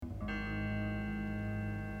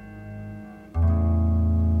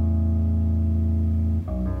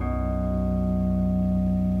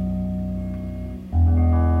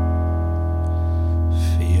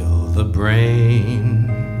brain.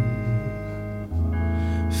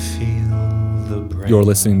 Feel the brain. You're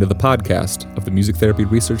listening to the podcast of the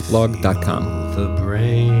musictherapyresearchblog.com. Feel the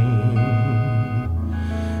brain.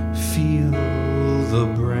 Feel the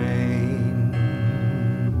brain.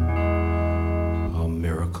 A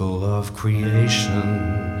miracle of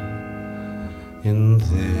creation. In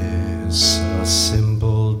this a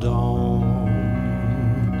simple dome,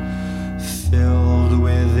 filled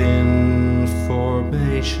with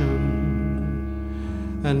information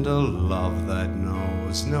and a love that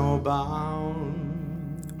knows no bound.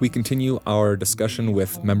 We continue our discussion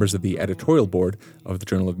with members of the editorial board of the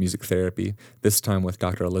Journal of Music Therapy, this time with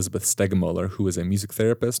Dr. Elizabeth Stegemöller, who is a music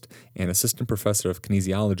therapist and assistant professor of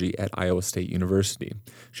kinesiology at Iowa State University.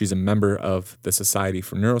 She's a member of the Society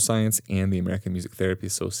for Neuroscience and the American Music Therapy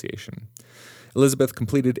Association. Elizabeth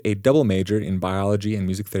completed a double major in biology and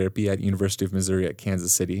music therapy at University of Missouri at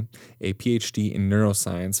Kansas City, a PhD in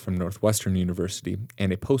neuroscience from Northwestern University,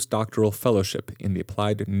 and a postdoctoral fellowship in the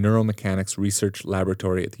Applied Neuromechanics Research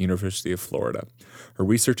Laboratory at the University of Florida. Her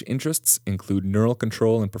research interests include neural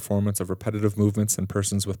control and performance of repetitive movements in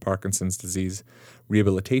persons with Parkinson's disease,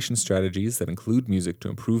 rehabilitation strategies that include music to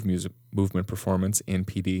improve movement performance in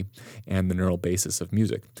PD, and the neural basis of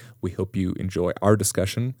music. We hope you enjoy our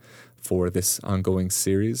discussion for this ongoing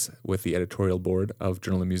series with the editorial board of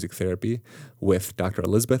Journal of Music Therapy with Dr.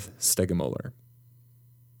 Elizabeth Stegemöller.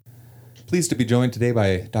 Pleased to be joined today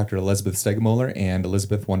by Dr. Elizabeth Stegemöller. And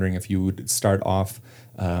Elizabeth, wondering if you would start off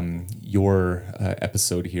your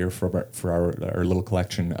episode here for our little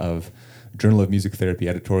collection of Journal of Music Therapy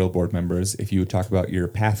editorial board members, if you would talk about your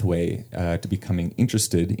pathway to becoming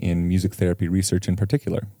interested in music therapy research in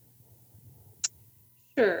particular.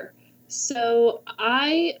 Sure. So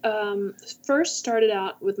I first started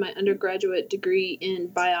out with my undergraduate degree in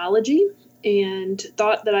biology and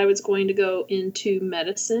thought that I was going to go into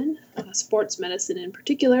medicine, sports medicine in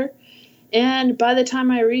particular. And by the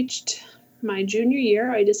time I reached my junior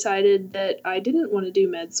year, I decided that I didn't want to do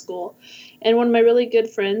med school. And one of my really good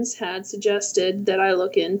friends had suggested that I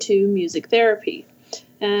look into music therapy.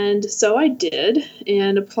 And so I did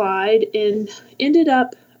and applied and ended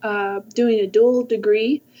up doing a dual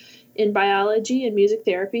degree in biology and music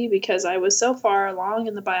therapy because I was so far along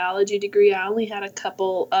in the biology degree. I only had a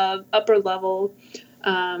couple of upper level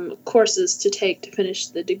courses to take to finish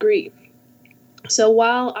the degree. So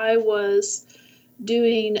while I was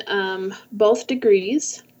doing both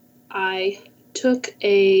degrees, I took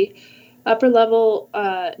a upper level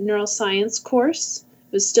neuroscience course.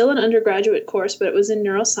 It was still an undergraduate course, but it was in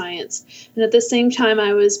neuroscience. And at the same time,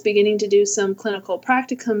 I was beginning to do some clinical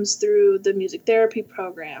practicums through the music therapy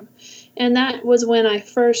program. And that was when I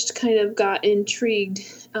first kind of got intrigued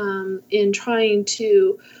in trying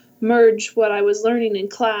to merge what I was learning in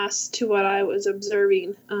class to what I was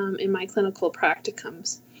observing in my clinical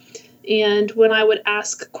practicums. And when I would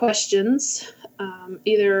ask questions,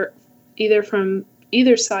 either from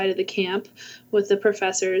either side of the camp with the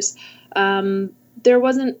professors, there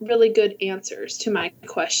wasn't really good answers to my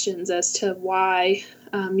questions as to why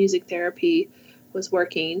music therapy was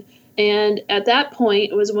working. And at that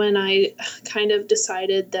point was when I kind of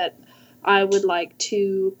decided that I would like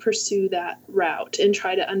to pursue that route and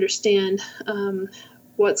try to understand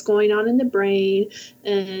what's going on in the brain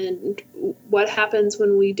and what happens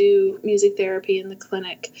when we do music therapy in the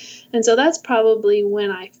clinic. And so that's probably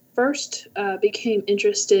when I first became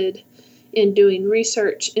interested in doing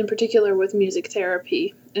research, in particular with music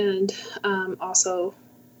therapy, and also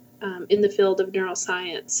in the field of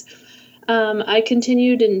neuroscience. I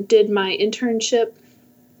continued and did my internship,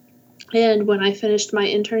 and when I finished my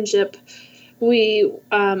internship, we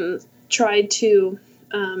tried to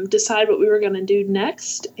decide what we were going to do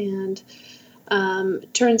next, and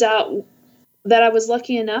turns out that I was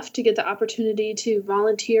lucky enough to get the opportunity to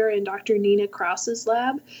volunteer in Dr. Nina Krause's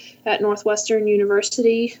lab at Northwestern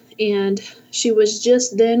University, and she was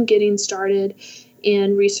just then getting started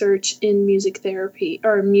in research in music therapy,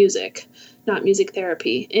 or music, not music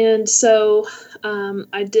therapy. And so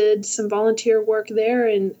I did some volunteer work there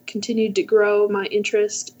and continued to grow my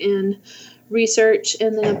interest in research,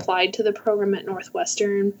 and then applied to the program at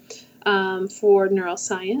Northwestern for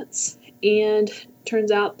neuroscience. And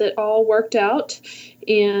turns out that all worked out,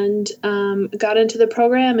 and got into the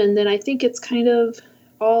program. And then I think it's kind of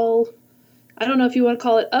all, I don't know if you want to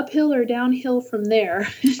call it uphill or downhill from there.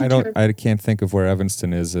 I can't think of where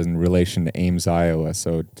Evanston is in relation to Ames, Iowa.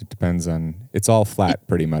 So it depends on, it's all flat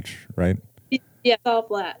pretty much, right? Yeah, it's all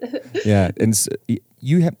flat. Yeah. And so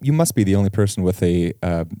you must be the only person with a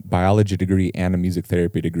biology degree and a music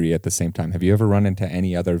therapy degree at the same time. Have you ever run into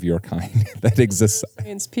any other of your kind that exists?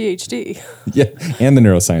 Science PhD. Yeah, and the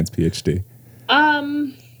neuroscience PhD.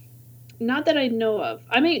 Um, Not that I know of.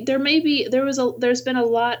 I mean, there's been a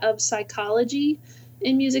lot of psychology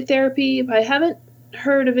in music therapy, but I haven't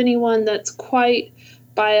heard of anyone that's quite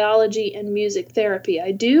biology and music therapy.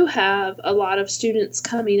 I do have a lot of students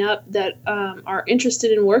coming up that are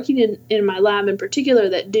interested in working in my lab in particular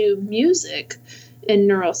that do music in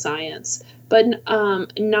neuroscience, but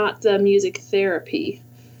not the music therapy.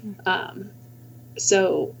 Um,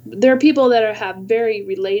 so there are people that have very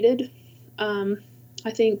related, I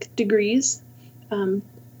think, degrees, um,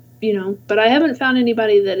 but I haven't found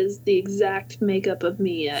anybody that is the exact makeup of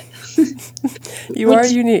me yet. You are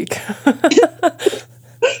unique.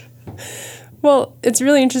 Well, it's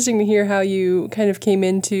really interesting to hear how you kind of came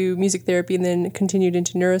into music therapy and then continued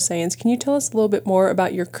into neuroscience. Can you tell us a little bit more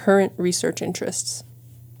about your current research interests?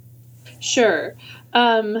 Sure.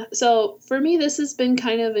 So for me, this has been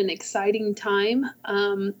kind of an exciting time.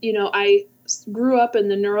 I grew up in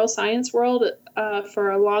the neuroscience world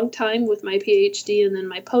for a long time with my PhD and then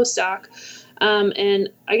my postdoc. And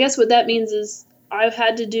I guess what that means is I've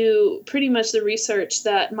had to do pretty much the research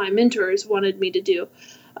that my mentors wanted me to do.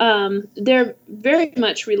 They're very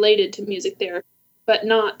much related to music therapy, but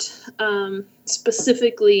not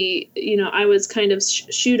specifically. I was kind of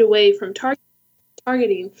shooed away from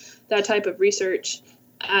targeting that type of research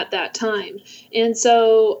at that time. And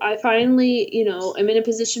so I finally, I'm in a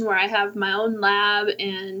position where I have my own lab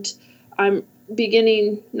and I'm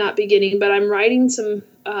not beginning, but I'm writing some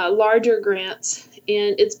larger grants.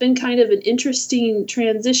 And it's been kind of an interesting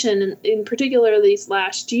transition, in particular these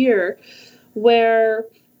last year, where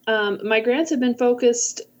my grants have been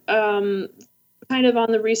focused kind of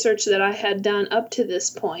on the research that I had done up to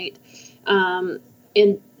this point.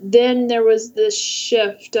 And then there was this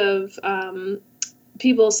shift of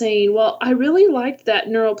people saying, well, I really liked that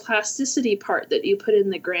neuroplasticity part that you put in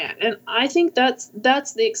the grant. And I think that's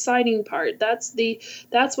the exciting part. That's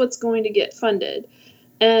what's going to get funded.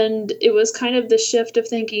 And it was kind of the shift of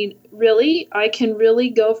thinking, really, I can really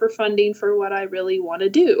go for funding for what I really want to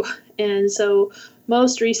do. And so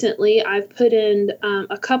most recently, I've put in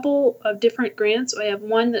a couple of different grants. I have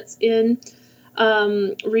one that's in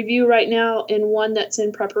review right now and one that's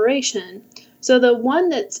in preparation. So the one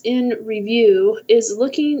that's in review is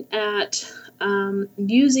looking at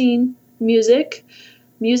using music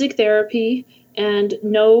therapy, and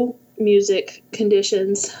no music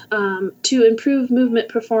conditions to improve movement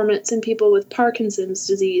performance in people with Parkinson's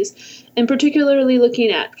disease, and particularly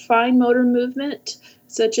looking at fine motor movement,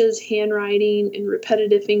 such as handwriting and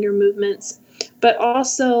repetitive finger movements, but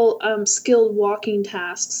also skilled walking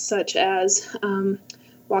tasks, such as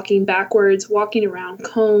walking backwards, walking around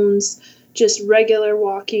cones, just regular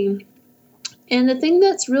walking. And the thing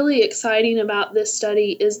that's really exciting about this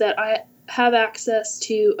study is that I have access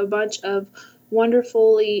to a bunch of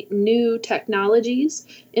wonderfully new technologies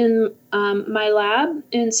in my lab.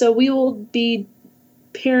 And so we will be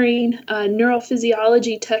pairing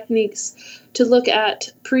neurophysiology techniques to look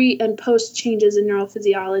at pre and post changes in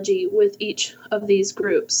neurophysiology with each of these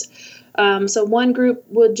groups. So one group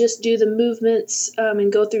would just do the movements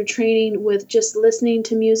and go through training with just listening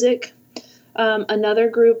to music. Another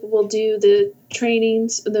group will do the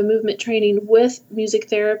movement training with music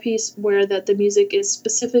therapies, where that the music is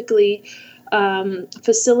specifically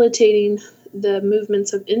facilitating the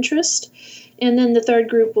movements of interest. And then the third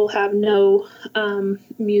group will have no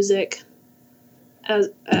music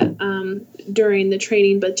during the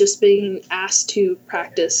training, but just being asked to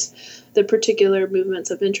practice the particular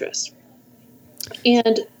movements of interest.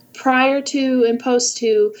 And prior to and post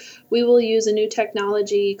to, we will use a new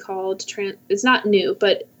technology called, it's not new,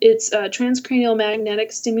 but it's transcranial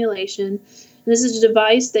magnetic stimulation. And this is a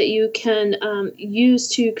device that you can use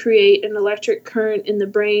to create an electric current in the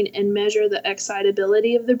brain and measure the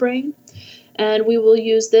excitability of the brain. And we will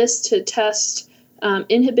use this to test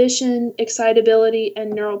inhibition, excitability,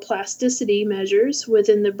 and neuroplasticity measures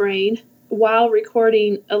within the brain while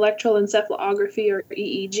recording electroencephalography or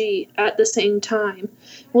EEG at the same time.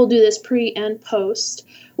 We'll do this pre and post.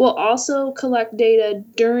 We'll also collect data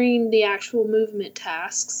during the actual movement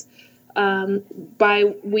tasks.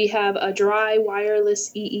 We have a dry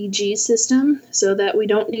wireless EEG system, so that we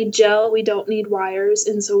don't need gel, we don't need wires,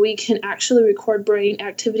 and so we can actually record brain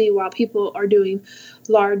activity while people are doing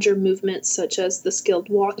larger movements such as the skilled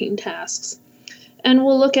walking tasks. And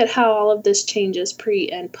we'll look at how all of this changes pre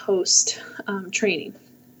and post training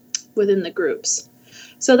within the groups.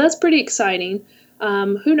 So that's pretty exciting.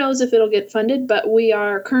 Who knows if it'll get funded, but we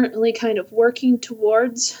are currently kind of working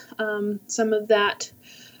towards some of that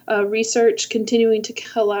research, continuing to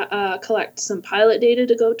collect some pilot data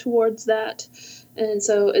to go towards that. And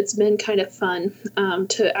so it's been kind of fun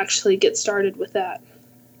to actually get started with that.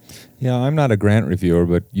 Yeah, I'm not a grant reviewer,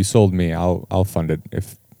 but you sold me. I'll fund it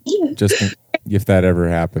if that ever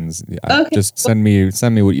happens. Okay. Just send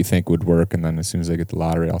me what you think would work, and then as soon as I get the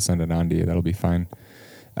lottery, I'll send it on to you. That'll be fine.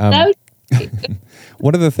 That would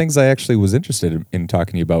One of the things I actually was interested in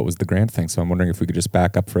talking to you about was the grant thing. So I'm wondering if we could just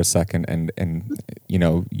back up for a second and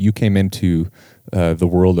you came into the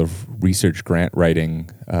world of research grant writing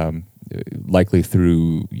likely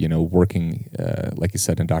through working like you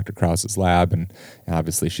said in Dr. Krause's lab, and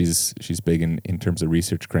obviously she's big in terms of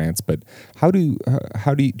research grants. But do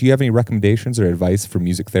you have any recommendations or advice for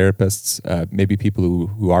music therapists, maybe people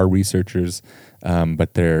who are researchers,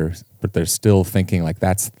 but they're still thinking like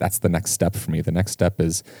that's the next step for me. The next step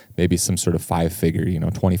is maybe some sort of 5-figure,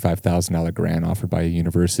 $25,000 grant offered by a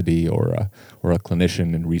university or a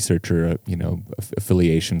clinician and researcher,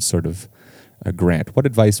 affiliation sort of a grant. What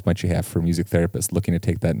advice might you have for music therapists looking to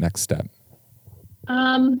take that next step?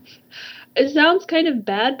 It sounds kind of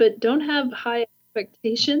bad, but don't have high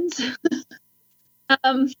expectations.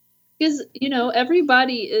 Because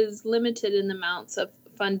everybody is limited in the amounts of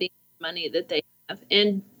funding money that they have,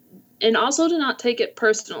 and also to not take it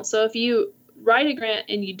personal. So if you write a grant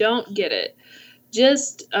and you don't get it,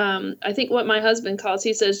 just I think what my husband calls,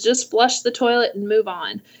 he says, just flush the toilet and move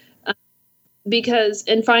on.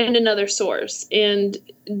 And find another source. And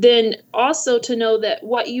then also to know that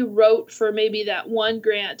what you wrote for maybe that one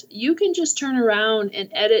grant, you can just turn around and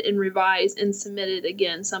edit and revise and submit it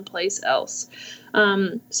again someplace else.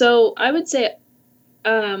 So I would say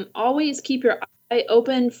always keep your eye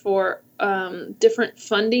open for different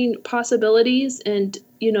funding possibilities. And,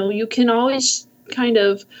 you can always kind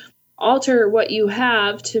of alter what you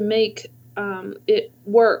have to make it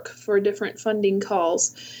work for different funding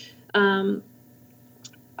calls.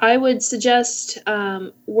 I would suggest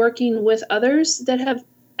working with others that have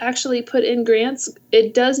actually put in grants.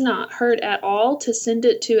 It does not hurt at all to send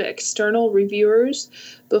it to external reviewers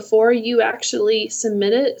before you actually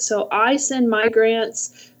submit it. So I send my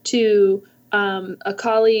grants to a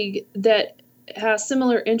colleague that has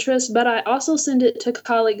similar interests, but I also send it to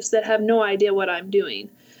colleagues that have no idea what I'm doing.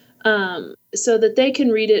 So that they can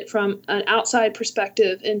read it from an outside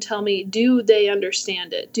perspective and tell me, do they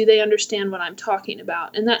understand it? Do they understand what I'm talking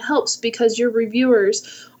about? And that helps because your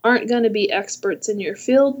reviewers aren't going to be experts in your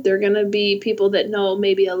field. They're going to be people that know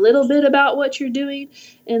maybe a little bit about what you're doing.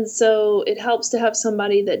 And so it helps to have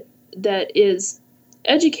somebody that is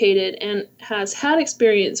educated and has had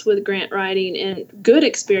experience with grant writing and good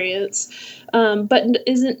experience, but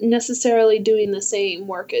isn't necessarily doing the same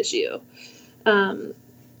work as you.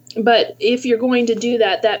 But if you're going to do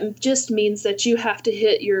that, that just means that you have to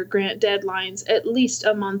hit your grant deadlines at least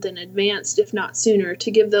a month in advance, if not sooner,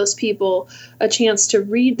 to give those people a chance to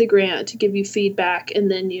read the grant, to give you feedback,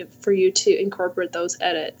 and then for you to incorporate those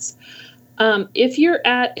edits. If you're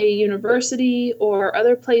at a university or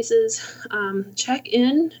other places, check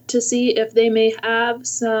in to see if they may have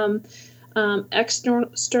some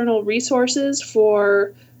external resources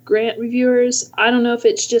for grant reviewers. I don't know if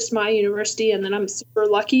it's just my university and then I'm super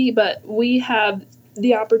lucky, but we have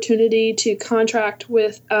the opportunity to contract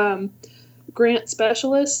with grant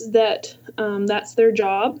specialists that's their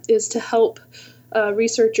job, is to help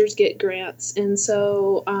researchers get grants. And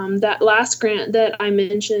so that last grant that I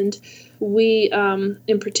mentioned, we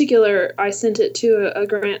in particular, I sent it to a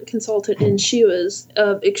grant consultant, and she was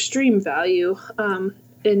of extreme value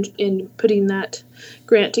in putting that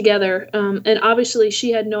grant together. And obviously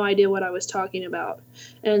she had no idea what I was talking about.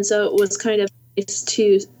 And so it was kind of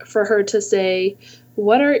nice for her to say,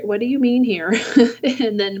 what do you mean here?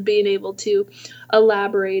 And then being able to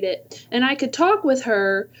elaborate it. And I could talk with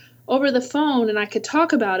her over the phone and I could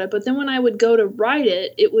talk about it, but then when I would go to write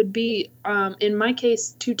it, it would be, in my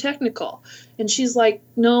case, too technical. And she's like,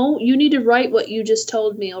 no, you need to write what you just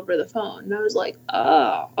told me over the phone. And I was like,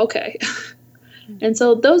 oh, okay. And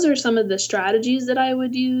so those are some of the strategies that I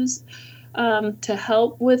would use to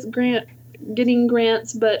help with getting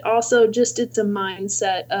grants, but also just it's a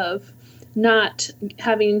mindset of not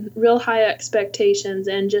having real high expectations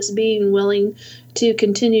and just being willing to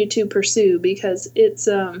continue to pursue, because it's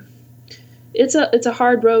a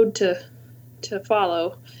hard road to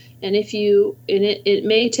follow. And it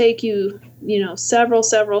may take you,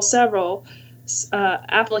 several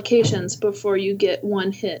applications before you get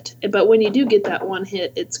one hit. But when you do get that one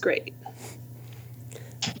hit, it's great.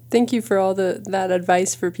 Thank you for all that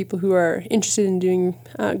advice for people who are interested in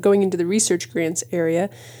going into the research grants area.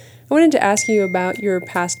 I wanted to ask you about your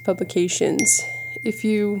past publications. If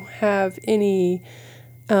you have any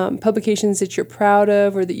publications that you're proud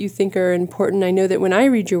of or that you think are important. I know that when I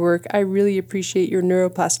read your work, I really appreciate your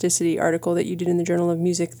neuroplasticity article that you did in the Journal of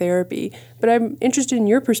Music Therapy. But I'm interested in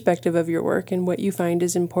your perspective of your work and what you find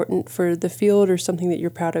is important for the field or something that you're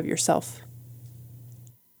proud of yourself.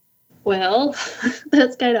 Well,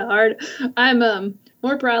 that's kind of hard. I'm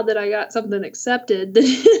more proud that I got something accepted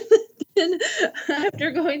than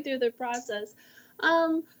after going through the process.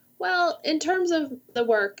 Well, in terms of the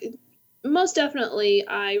work, most definitely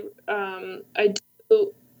I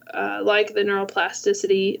do like the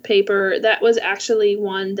neuroplasticity paper. That was actually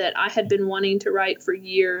one that I had been wanting to write for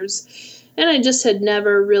years, and I just had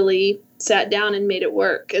never really sat down and made it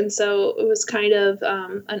work. And so it was kind of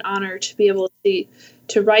an honor to be able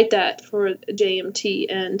to write that for JMT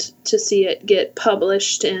and to see it get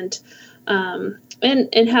published and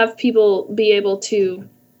have people be able to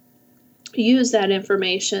use that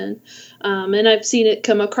information. And I've seen it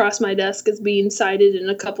come across my desk as being cited in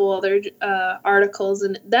a couple other articles.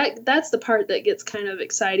 And that's the part that gets kind of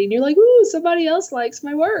exciting. You're like, ooh, somebody else likes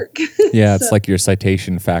my work. Yeah, it's like your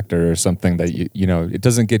citation factor or something that, you know, it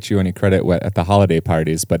doesn't get you any credit at the holiday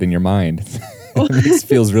parties, but in your mind, it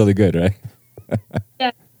feels really good, right?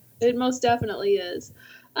 Yeah, it most definitely is.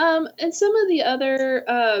 And some of the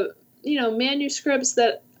other, manuscripts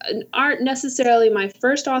that aren't necessarily my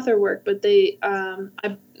first author work, but they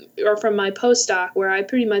are from my postdoc where I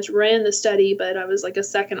pretty much ran the study, but I was like a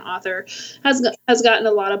second author, has gotten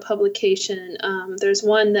a lot of publication. There's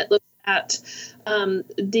one that looks at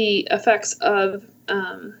the effects of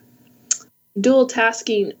dual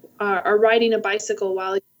tasking or riding a bicycle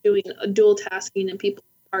while you're doing a dual tasking in people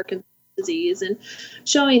with Parkinson's disease, and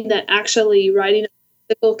showing that actually riding a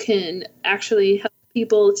bicycle can actually help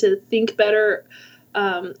people to think better,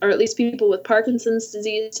 or at least people with Parkinson's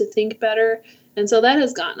disease to think better. And so that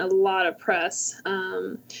has gotten a lot of press.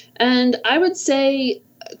 And I would say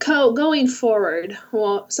going forward,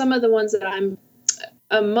 well, some of the ones that I'm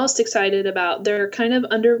most excited about, they're kind of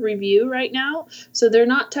under review right now. So they're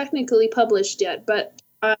not technically published yet, but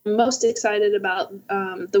I'm most excited about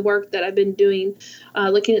the work that I've been doing,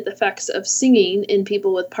 looking at the effects of singing in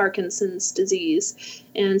people with Parkinson's disease.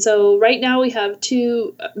 And so right now we have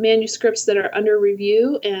 2 manuscripts that are under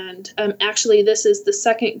review. And actually, this is the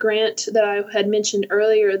second grant that I had mentioned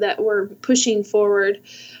earlier that we're pushing forward.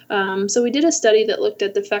 So we did a study that looked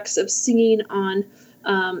at the effects of singing on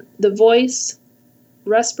the voice,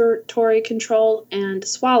 respiratory control, and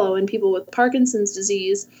swallow in people with Parkinson's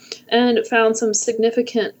disease, and found some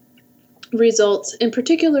significant results, and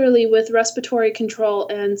particularly with respiratory control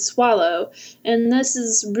and swallow. And this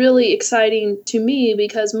is really exciting to me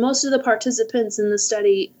because most of the participants in the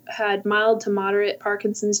study had mild to moderate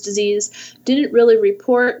Parkinson's disease, didn't really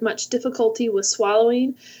report much difficulty with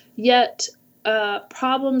swallowing, yet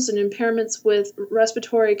problems and impairments with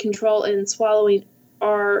respiratory control and swallowing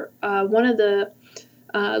are one of the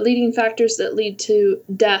leading factors that lead to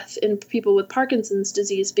death in people with Parkinson's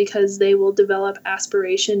disease because they will develop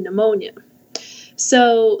aspiration pneumonia.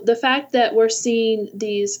 So the fact that we're seeing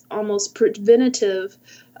these almost preventative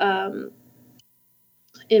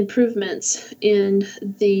improvements in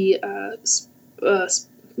the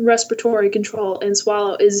respiratory control and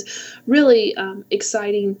swallow is really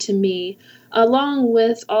exciting to me. Along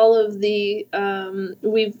with all of the,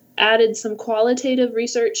 we've added some qualitative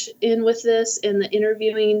research in with this and the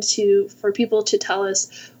interviewing for people to tell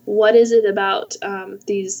us what is it about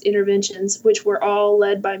these interventions, which were all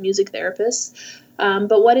led by music therapists.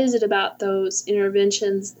 But what is it about those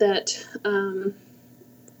interventions that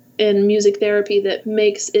in music therapy that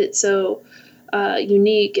makes it so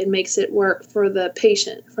unique and makes it work for the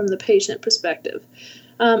patient from the patient perspective?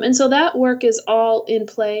 And so that work is all in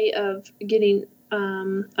play of getting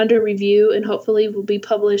under review, and hopefully will be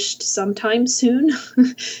published sometime soon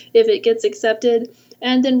if it gets accepted.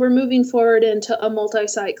 And then we're moving forward into a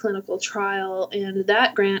multi-site clinical trial, and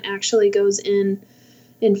that grant actually goes in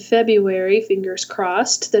February, fingers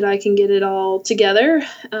crossed, that I can get it all together,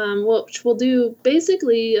 which will do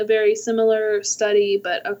basically a very similar study,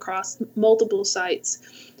 but across multiple sites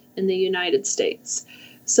in the United States.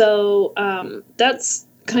 So that's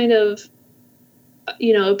kind of,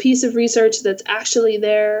 a piece of research that's actually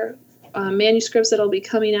there, manuscripts that'll be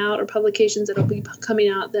coming out or publications that'll be coming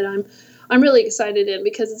out that I'm really excited in,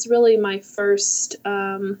 because it's really my first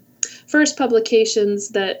publications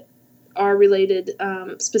that are related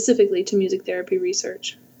specifically to music therapy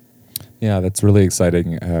research. Yeah, that's really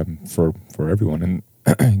exciting for everyone. And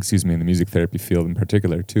excuse me, in the music therapy field in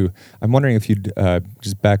particular too. I'm wondering if you'd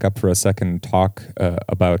just back up for a second and talk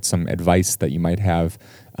about some advice that you might have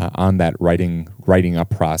on that writing up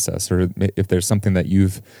process, or if there's something that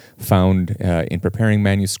you've found in preparing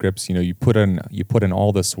manuscripts. You put in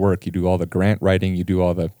all this work, you do all the grant writing, you do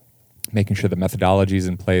all the making sure the methodology is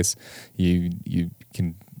in place. You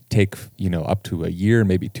can take up to a year,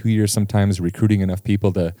 maybe 2 years sometimes, recruiting enough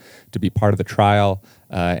people to be part of the trial,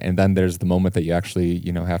 and then there's the moment that you actually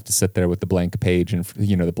have to sit there with the blank page and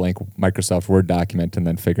the blank Microsoft Word document and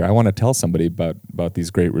then figure, I want to tell somebody about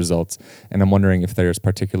these great results. And I'm wondering if there's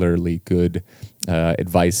particularly good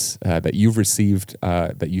advice that you've received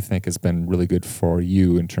that you think has been really good for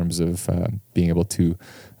you in terms of being able to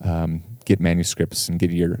get manuscripts and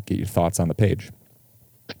get your thoughts on the page.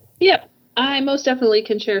 Yep. I most definitely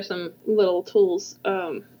can share some little tools,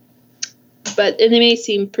 but they may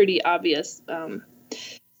seem pretty obvious.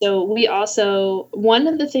 So we also, one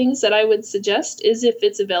of the things that I would suggest is, if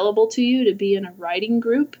it's available to you, to be in a writing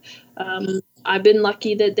group. I've been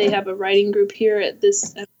lucky that they have a writing group here at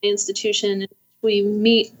my institution. We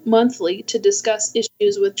meet monthly to discuss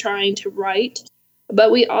issues with trying to write,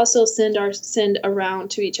 but we also send around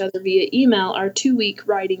to each other via email our 2-week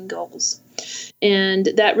writing goals. And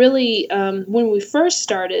that really, when we first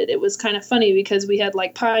started, it was kind of funny because we had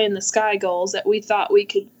like pie in the sky goals that we thought we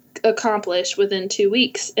could accomplish within 2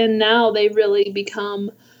 weeks. And now they really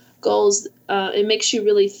become goals. It makes you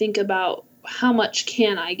really think about how much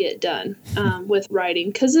can I get done with writing,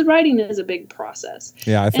 because the writing is a big process.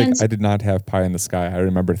 Yeah, I think I did not have pie in the sky. I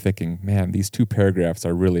remember thinking, man, these 2 paragraphs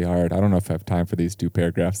are really hard. I don't know if I have time for these 2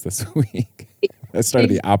 paragraphs this week. I started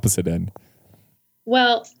the opposite end.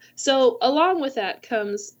 Well, so along with that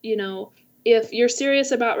comes, if you're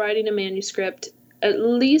serious about writing a manuscript, at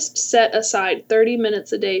least set aside 30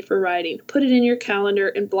 minutes a day for writing. Put it in your calendar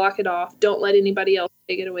and block it off. Don't let anybody else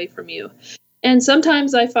take it away from you. And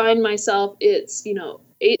sometimes I find myself, it's,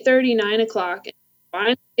 8:30, 9 o'clock, and I've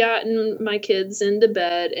finally gotten my kids into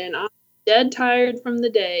bed, and I'm dead tired from the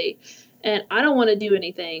day, and I don't want to do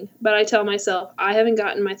anything. But I tell myself, I haven't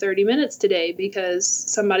gotten my 30 minutes today because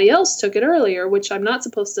somebody else took it earlier, which I'm not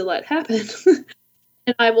supposed to let happen.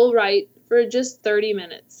 And I will write for just 30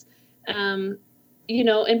 minutes. And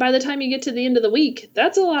by the time you get to the end of the week,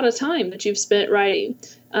 that's a lot of time that you've spent writing.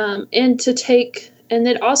 And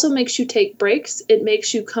it also makes you take breaks. It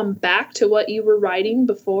makes you come back to what you were writing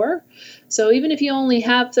before. So even if you only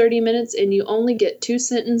have 30 minutes and you only get 2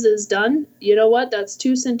 sentences done, you know what? That's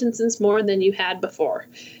 2 sentences more than you had before.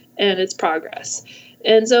 And it's progress.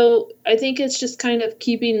 And so I think it's just kind of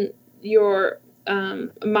keeping your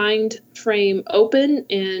mind frame open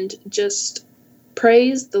and just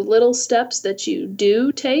praise the little steps that you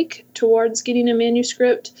do take towards getting a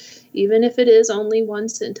manuscript. Even if it is only 1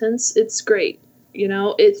 sentence, it's great.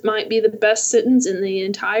 It might be the best sentence in the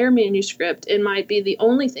entire manuscript. It might be the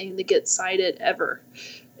only thing that gets cited ever.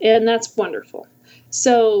 And that's wonderful.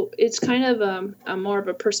 So it's kind of a more of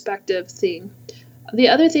a perspective thing. The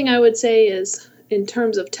other thing I would say is, in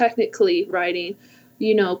terms of technically writing,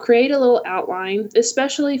 create a little outline,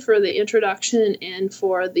 especially for the introduction and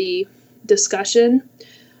for the discussion.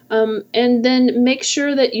 And then make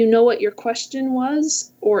sure that you know what your question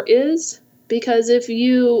was or is, because if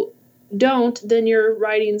you don't, then your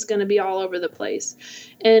writing's going to be all over the place.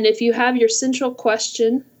 And if you have your central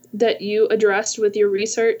question that you addressed with your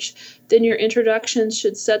research, then your introduction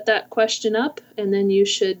should set that question up, and then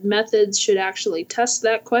methods should actually test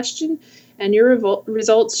that question, and your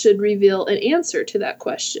results should reveal an answer to that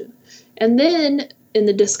question. And then in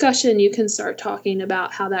the discussion, you can start talking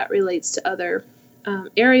about how that relates to other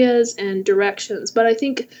areas and directions. But I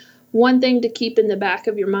think one thing to keep in the back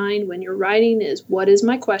of your mind when you're writing is, what is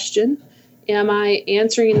my question? Am I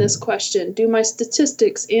answering this question? Do my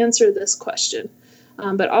statistics answer this question?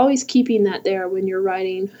 But always keeping that there when you're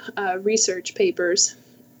writing research papers.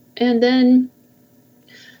 And then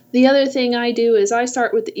the other thing I do is I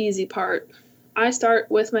start with the easy part. I start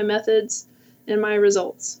with my methods and my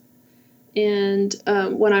results. And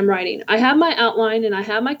when I'm writing, I have my outline and I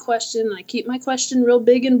have my question, and I keep my question real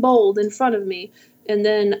big and bold in front of me.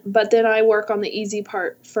 But then I work on the easy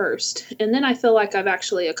part first. And then I feel like I've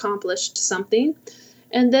actually accomplished something.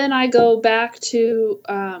 And then I go back to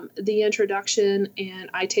the introduction, and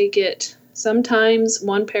I take it sometimes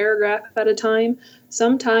 1 paragraph at a time,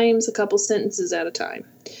 sometimes a couple sentences at a time,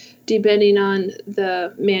 depending on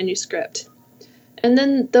the manuscript. And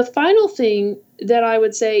then the final thing that I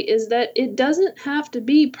would say is that it doesn't have to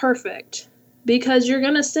be perfect. because you're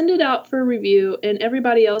going to send it out for review and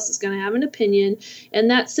everybody else is going to have an opinion. And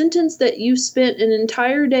that sentence that you spent an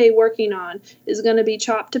entire day working on is going to be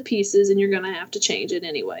chopped to pieces and you're going to have to change it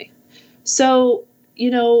anyway. So,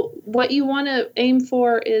 what you want to aim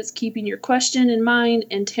for is keeping your question in mind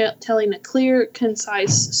and telling a clear,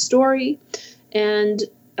 concise story, and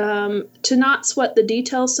to not sweat the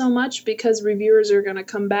details so much, because reviewers are going to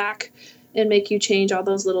come back and make you change all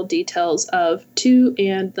those little details of to,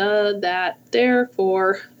 and, the, that,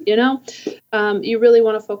 therefore, you really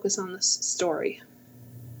want to focus on the story.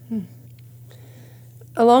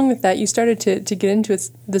 Along with that, you started to get into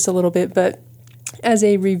this a little bit, but as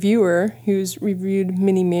a reviewer who's reviewed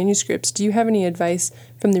many manuscripts, do you have any advice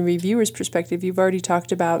from the reviewer's perspective? You've already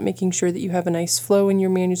talked about making sure that you have a nice flow in your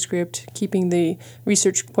manuscript, keeping the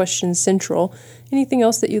research questions central. Anything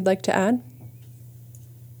else that you'd like to add?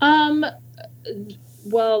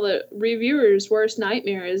 Well, the reviewer's worst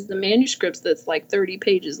nightmare is the manuscripts that's like 30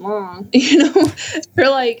 pages long. They're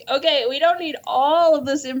like, okay, we don't need all of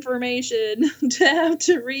this information to have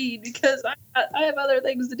to read because I have other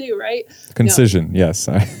things to do, right? Concision, no. Yes.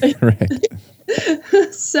 Right.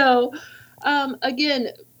 So, again,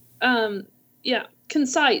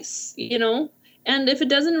 concise, and if it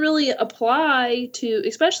doesn't really apply to,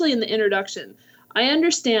 especially in the introduction, I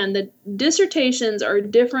understand that dissertations are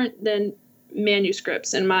different than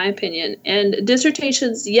manuscripts, in my opinion. And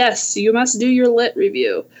dissertations, yes, you must do your lit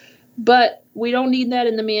review, but we don't need that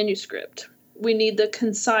in the manuscript. We need the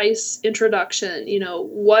concise introduction.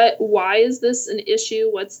 Why is this an issue?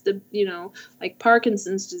 What's the, like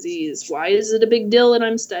Parkinson's disease? Why is it a big deal that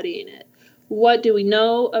I'm studying it? What do we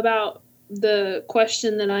know about the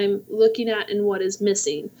question that I'm looking at and what is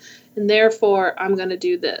missing? And therefore, I'm going to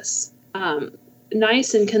do this.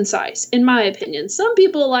 Nice and concise, in my opinion. Some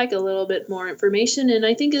people like a little bit more information, and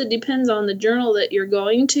I think it depends on the journal that you're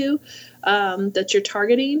going to, that you're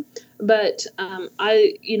targeting. But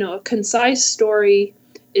a concise story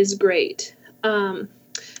is great.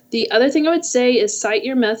 The other thing I would say is cite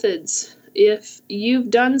your methods. If you've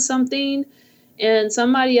done something and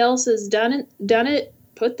somebody else has done it,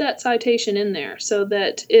 put that citation in there so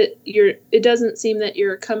that it doesn't seem that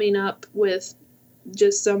you're coming up with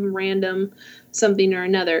just some random something or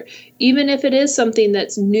another. Even if it is something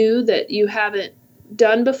that's new that you haven't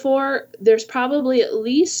done before, there's probably at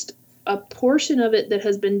least a portion of it that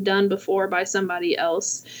has been done before by somebody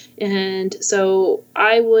else. And so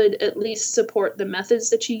I would at least support the methods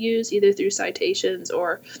that you use, either through citations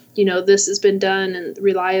or, this has been done, and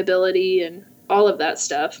reliability and all of that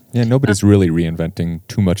stuff. Yeah, nobody's really reinventing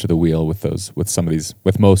too much of the wheel with most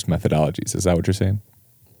methodologies. Is that what you're saying?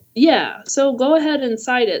 Yeah, so go ahead and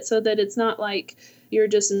cite it so that it's not like you're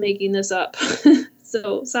just making this up.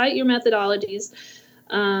 So cite your methodologies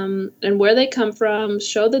and where they come from,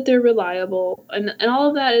 show that they're reliable, and all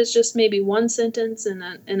of that is just maybe one sentence in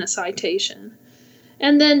a citation.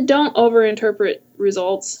 And then don't overinterpret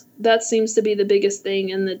results. That seems to be the biggest thing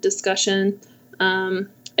in the discussion. And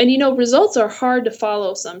results are hard to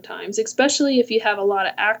follow sometimes, especially if you have a lot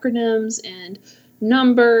of acronyms and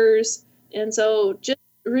numbers. And so just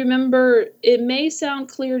remember, it may sound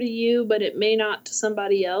clear to you, but it may not to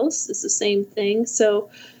somebody else. It's the same thing.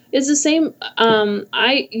 So it's the same.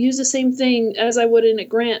 I use the same thing as I would in a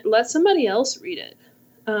grant. Let somebody else read it.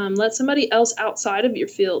 Let somebody else outside of your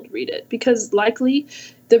field read it, because likely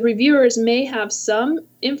the reviewers may have some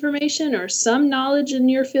information or some knowledge in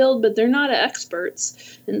your field, but they're not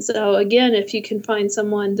experts. And so again, if you can find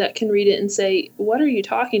someone that can read it and say, what are you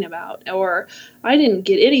talking about? Or I didn't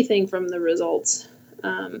get anything from the results.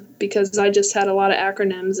 Because I just had a lot of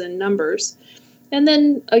acronyms and numbers. And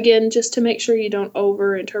then, again, just to make sure you don't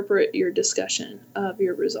over-interpret your discussion of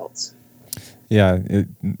your results. Yeah,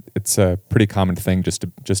 it's a pretty common thing just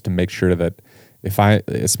to make sure that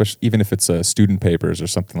especially even if it's student papers or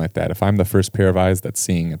something like that, if I'm the first pair of eyes that's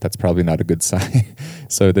seeing it, that's probably not a good sign.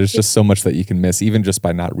 So there's just so much that you can miss, even just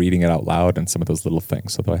by not reading it out loud and some of those little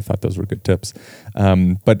things. So I thought those were good tips.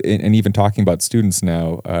 But even talking about students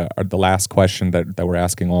now, the last question that we're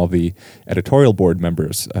asking all the editorial board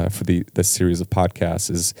members for this series of podcasts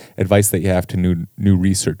is advice that you have to new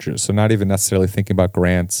researchers. So not even necessarily thinking about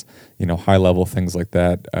grants, high level things like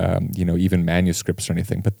that, even manuscripts or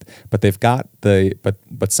anything, but they've got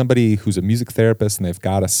but somebody who's a music therapist and they've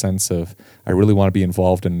got a sense of, I really want to be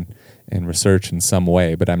involved in research in some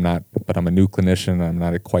way, but I'm a new clinician and I'm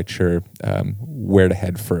not quite sure where to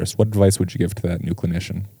head first. What advice would you give to that new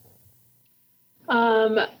clinician?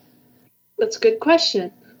 That's a good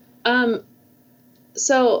question.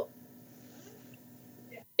 So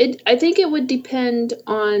I think it would depend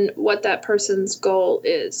on what that person's goal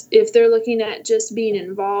is. If they're looking at just being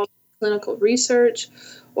involved clinical research,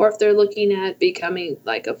 or if they're looking at becoming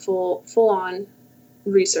like a full-on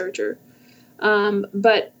researcher.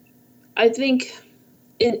 But I think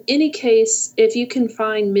in any case, if you can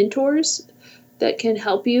find mentors that can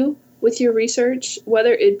help you with your research,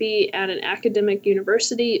 whether it be at an academic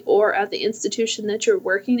university or at the institution that you're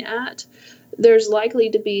working at, there's likely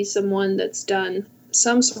to be someone that's done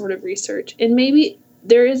some sort of research. And maybe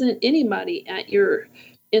there isn't anybody at your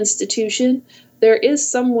institution. There is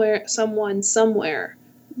someone somewhere,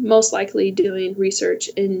 most likely doing research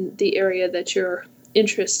in the area that you're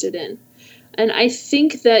interested in. And I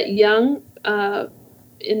think that young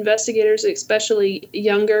investigators, especially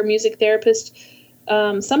younger music therapists,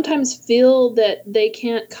 sometimes feel that they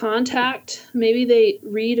can't contact. Maybe they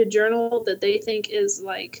read a journal that they think is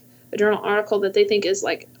like a journal article that they think is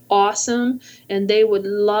like awesome, and they would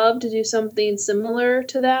love to do something similar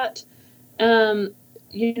to that.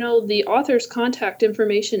 The author's contact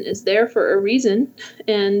information is there for a reason,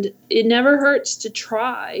 and it never hurts to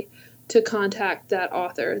try to contact that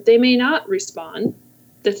author. They may not respond.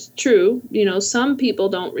 That's true. Some people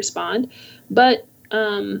don't respond, but,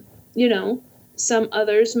 some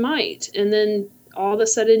others might. And then all of a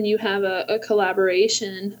sudden you have a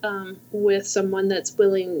collaboration with someone that's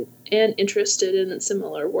willing and interested in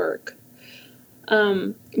similar work.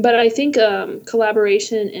 But I think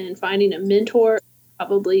collaboration and finding a mentor is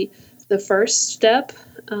probably the first step,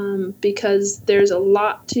 because there's a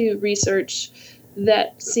lot to research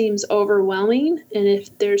that seems overwhelming. And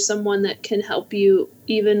if there's someone that can help you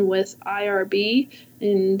even with IRB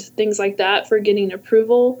and things like that for getting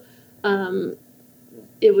approval, it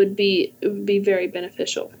would be very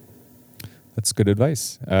beneficial. That's good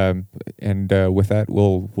advice. And with that,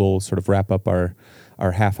 we'll sort of wrap up our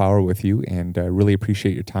half hour with you, and really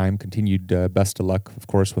appreciate your time. Continued best of luck, of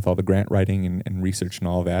course, with all the grant writing and research and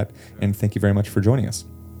all that. And thank you very much for joining us.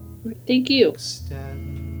 Thank you.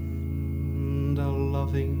 Extend a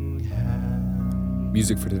loving hand.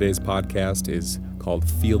 Music for today's podcast is called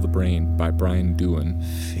Feel the Brain by Brian Doohan.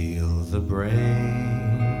 Feel the brain.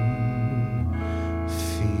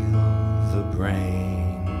 Feel the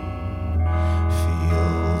brain.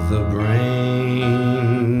 Feel the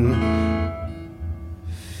brain.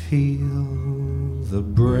 Feel the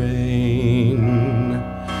brain.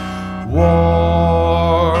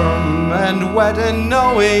 Warm and wet and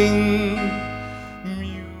knowing.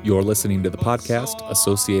 You're listening to the podcast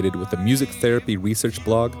associated with the Music Therapy Research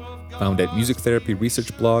Blog, found at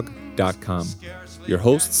musictherapyresearchblog.com. Your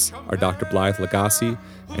hosts are Dr. Blythe Lagasse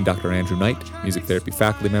and Dr. Andrew Knight, music therapy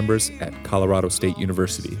faculty members at Colorado State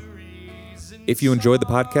University. If you enjoyed the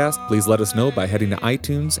podcast, please let us know by heading to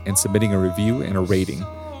iTunes and submitting a review and a rating.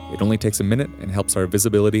 It only takes a minute and helps our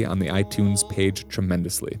visibility on the iTunes page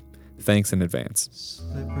tremendously. Thanks in advance.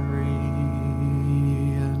 Slippery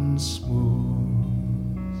and smooth.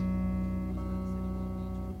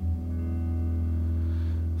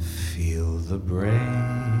 Feel the brain.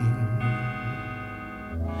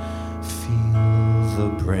 Feel the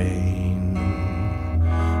brain.